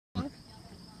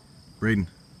Brayden,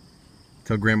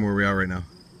 tell Grandma where we are right now.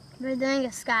 We're doing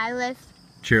a sky lift.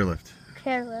 Chairlift.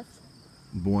 Chairlift.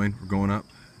 Boyne, we're going up.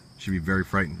 Should be very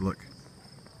frightened. Look.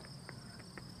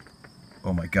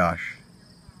 Oh my gosh.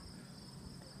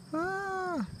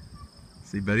 Ah.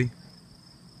 See Betty?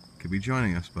 Could be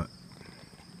joining us, but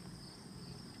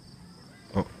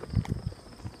oh,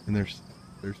 and there's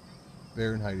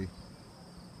Bear and Heidi.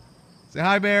 Say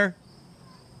hi, Bear.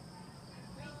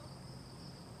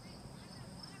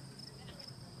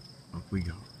 Up we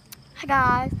go. Hi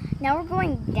guys. Now we're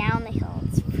going down the hill.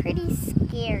 It's pretty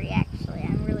scary actually.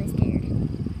 I'm really scared.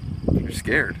 You're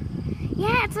scared?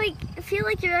 Yeah, it's like I feel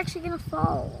like you're actually gonna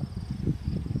fall.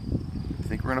 You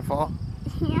think we're gonna fall?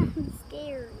 Yeah, I'm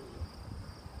scared.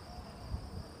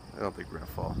 I don't think we're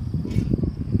gonna fall.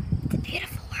 It's a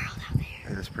beautiful world out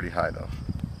there. It is pretty high though.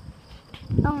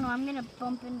 Oh no, I'm gonna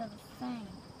bump into the thing.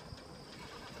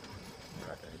 We're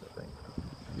not gonna hit the thing.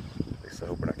 At least I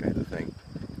hope we're not gonna hit the thing.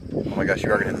 Oh my gosh,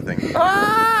 you are gonna hit the thing.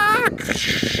 Ah!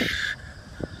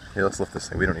 Here, let's lift this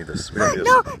thing. We don't need this. We don't need this.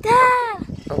 No, Dad!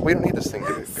 Oh, we don't need this thing. We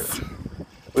don't need this thing.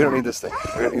 We don't need this.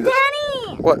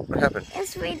 Daddy! What? What happened?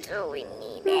 Yes, we do. We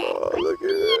need it. Oh, look at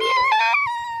We need it.